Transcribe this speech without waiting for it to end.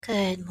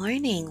Good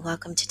morning.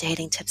 Welcome to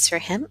Dating Tips for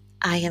Him.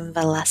 I am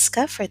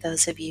Valeska for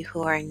those of you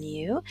who are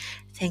new.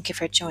 Thank you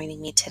for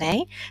joining me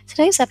today.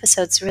 Today's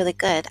episode is really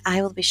good.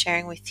 I will be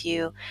sharing with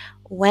you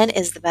when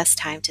is the best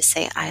time to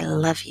say I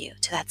love you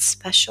to that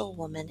special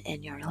woman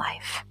in your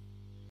life.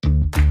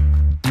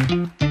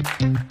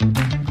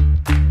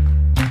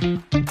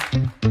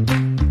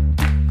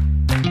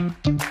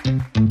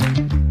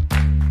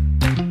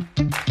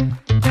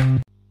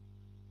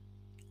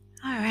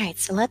 All right,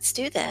 so let's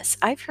do this.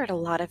 I've heard a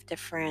lot of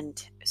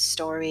different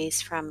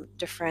stories from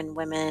different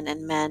women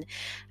and men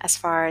as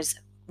far as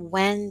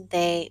when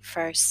they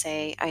first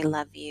say, I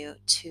love you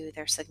to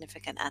their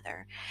significant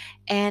other.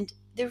 And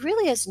there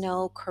really is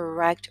no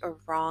correct or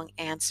wrong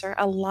answer.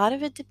 A lot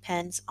of it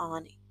depends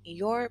on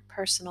your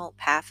personal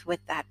path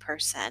with that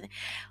person.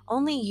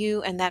 Only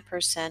you and that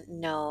person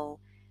know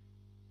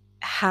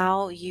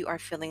how you are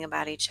feeling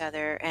about each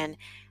other and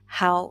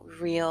how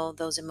real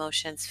those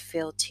emotions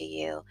feel to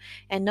you.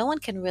 And no one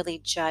can really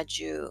judge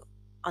you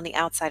on the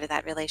outside of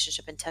that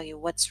relationship and tell you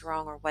what's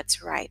wrong or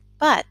what's right.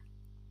 But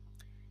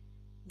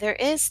there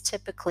is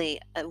typically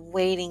a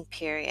waiting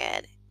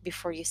period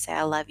before you say,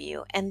 I love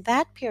you. And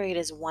that period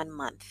is 1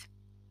 month.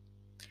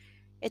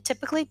 It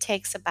typically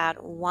takes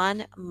about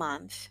 1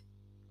 month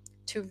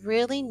to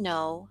really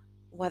know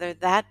whether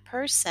that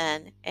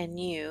person and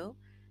you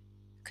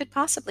could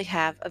possibly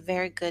have a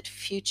very good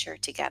future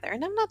together.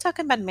 And I'm not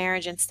talking about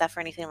marriage and stuff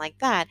or anything like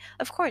that.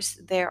 Of course,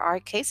 there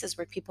are cases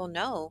where people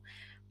know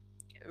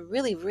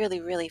really, really,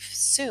 really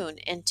soon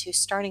into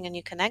starting a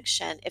new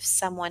connection if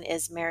someone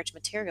is marriage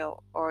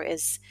material or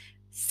is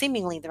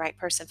seemingly the right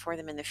person for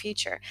them in the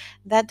future.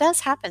 That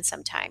does happen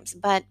sometimes,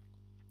 but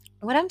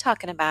what I'm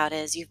talking about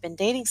is you've been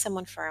dating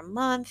someone for a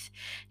month,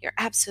 you're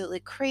absolutely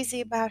crazy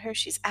about her,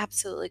 she's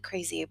absolutely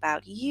crazy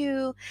about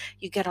you,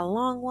 you get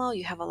along well,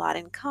 you have a lot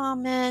in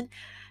common,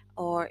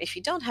 or if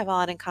you don't have a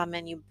lot in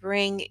common, you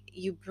bring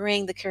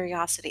the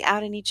curiosity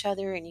out in each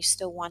other and you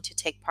still want to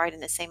take part in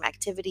the same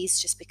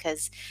activities just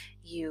because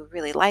you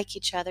really like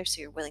each other,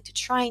 so you're willing to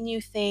try new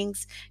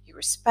things, you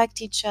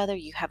respect each other,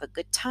 you have a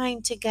good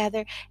time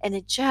together, and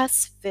it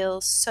just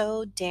feels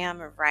so damn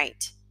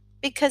right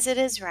because it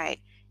is right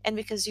and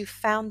because you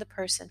found the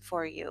person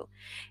for you.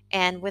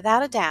 And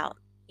without a doubt,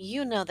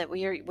 you know that what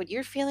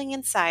you're feeling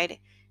inside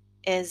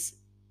is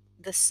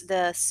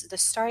the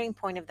starting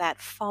point of that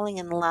falling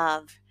in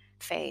love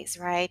phase,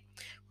 right?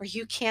 Where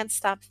you can't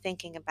stop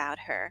thinking about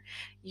her.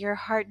 Your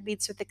heart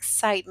beats with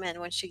excitement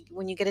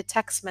when you get a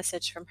text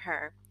message from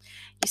her.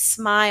 You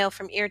smile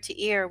from ear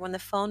to ear when the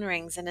phone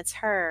rings and it's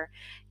her.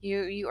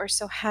 You are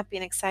so happy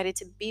and excited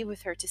to be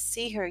with her, to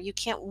see her. You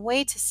can't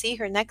wait to see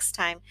her next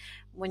time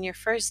when your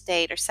first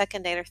date or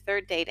second date or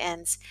third date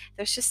ends.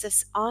 There's just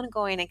this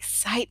ongoing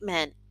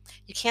excitement.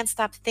 You can't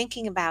stop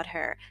thinking about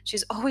her.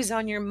 She's always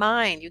on your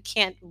mind. You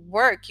can't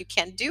work, you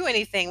can't do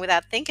anything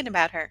without thinking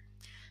about her.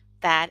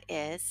 That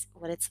is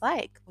what it's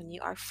like when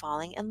you are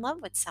falling in love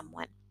with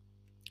someone.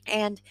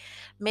 And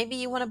maybe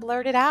you want to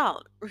blurt it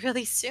out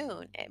really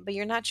soon, but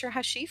you're not sure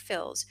how she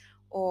feels.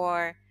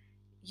 Or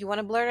you want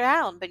to blurt it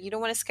out, but you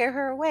don't want to scare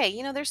her away.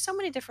 There's so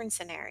many different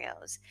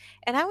scenarios.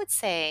 And I would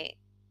say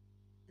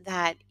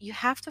that you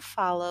have to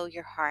follow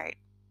your heart.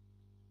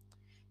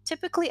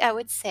 Typically, I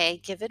would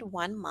say give it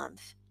 1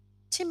 month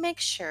to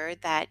make sure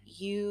that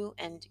you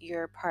and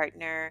your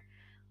partner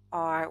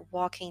are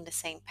walking the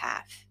same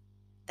path,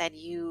 that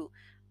you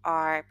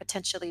are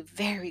potentially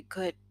very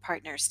good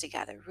partners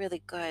together,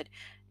 really good.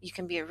 You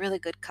can be a really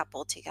good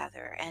couple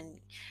together, and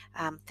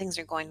things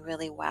are going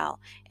really well.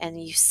 And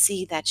you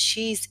see that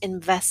she's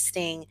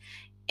investing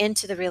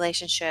into the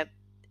relationship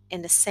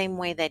in the same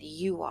way that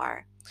you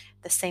are,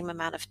 the same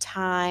amount of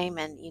time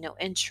and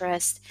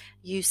interest.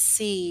 You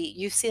see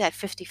that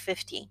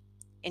 50-50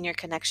 in your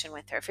connection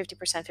with her, 50%,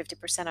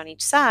 50% on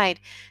each side.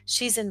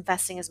 She's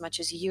investing as much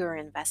as you're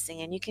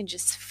investing, and you can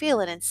just feel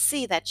it and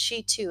see that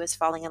she too is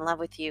falling in love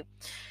with you.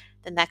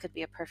 Then that could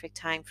be a perfect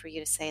time for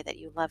you to say that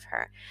you love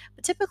her.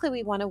 But typically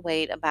we want to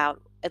wait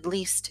about at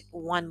least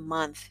 1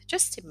 month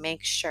just to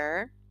make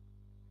sure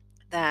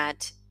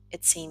that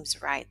it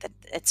seems right, that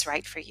it's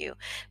right for you.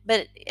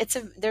 But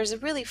there's a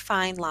really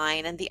fine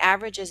line, and the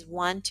average is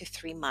 1 to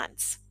 3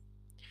 months.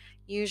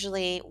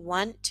 Usually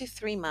 1 to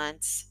 3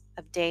 months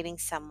of dating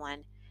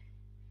someone,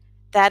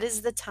 that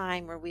is the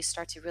time where we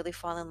start to really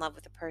fall in love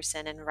with a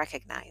person and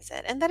recognize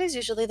it. And that is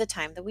usually the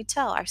time that we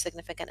tell our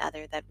significant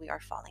other that we are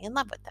falling in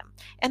love with them.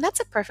 And that's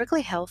a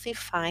perfectly healthy,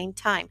 fine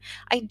time.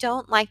 I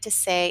don't like to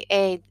say,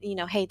 hey,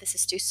 this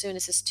is too soon,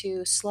 this is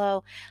too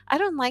slow. I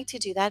don't like to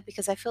do that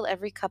because I feel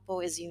every couple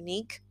is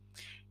unique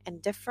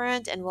and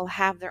different and will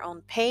have their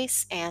own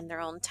pace and their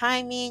own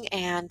timing.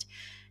 And,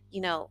 you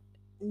know,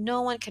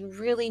 no one can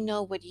really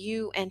know what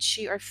you and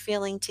she are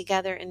feeling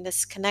together in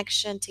this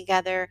connection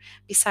together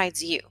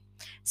besides you.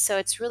 So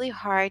it's really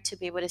hard to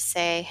be able to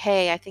say,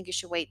 hey, I think you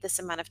should wait this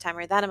amount of time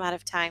or that amount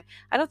of time.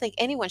 I don't think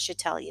anyone should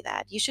tell you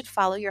that. You should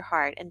follow your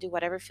heart and do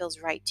whatever feels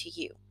right to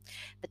you.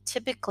 But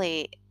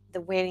typically,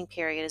 the waiting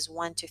period is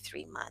 1 to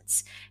 3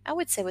 months. I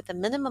would say with a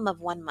minimum of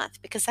 1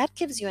 month, because that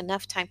gives you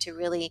enough time to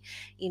really,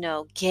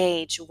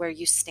 gauge where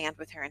you stand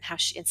with her and how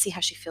she and see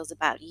how she feels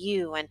about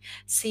you, and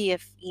see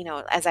if,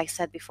 as I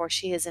said before,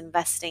 she is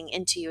investing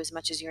into you as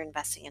much as you're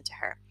investing into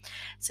her.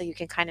 So you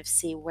can kind of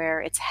see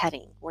where it's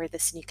heading, where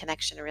this new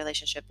connection or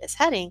relationship is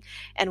heading,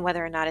 and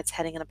whether or not it's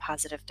heading in a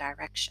positive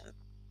direction.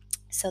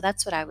 So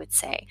that's what I would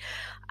say.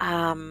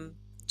 Um,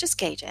 just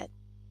gauge it.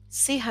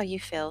 See how you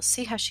feel.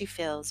 See how she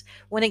feels.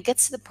 When it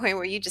gets to the point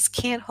where you just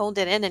can't hold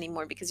it in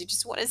anymore because you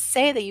just want to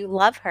say that you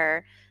love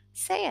her,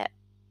 say it.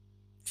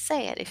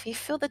 Say it. If you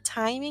feel the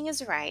timing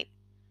is right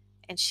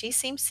and she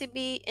seems to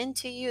be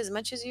into you as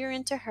much as you're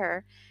into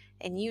her,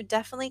 and you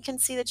definitely can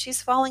see that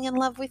she's falling in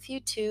love with you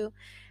too,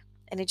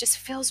 and it just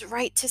feels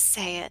right to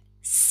say it,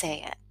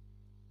 say it.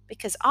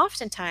 Because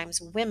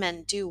oftentimes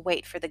women do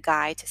wait for the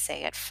guy to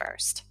say it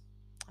first.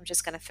 I'm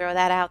just going to throw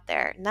that out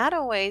there. Not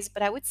always,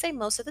 but I would say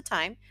most of the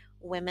time,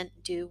 women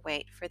do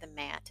wait for the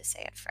man to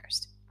say it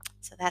first.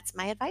 So that's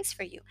my advice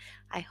for you.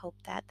 I hope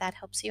that that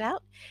helps you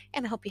out,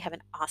 and I hope you have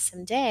an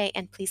awesome day.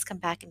 And please come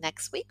back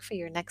next week for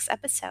your next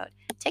episode.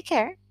 Take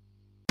care.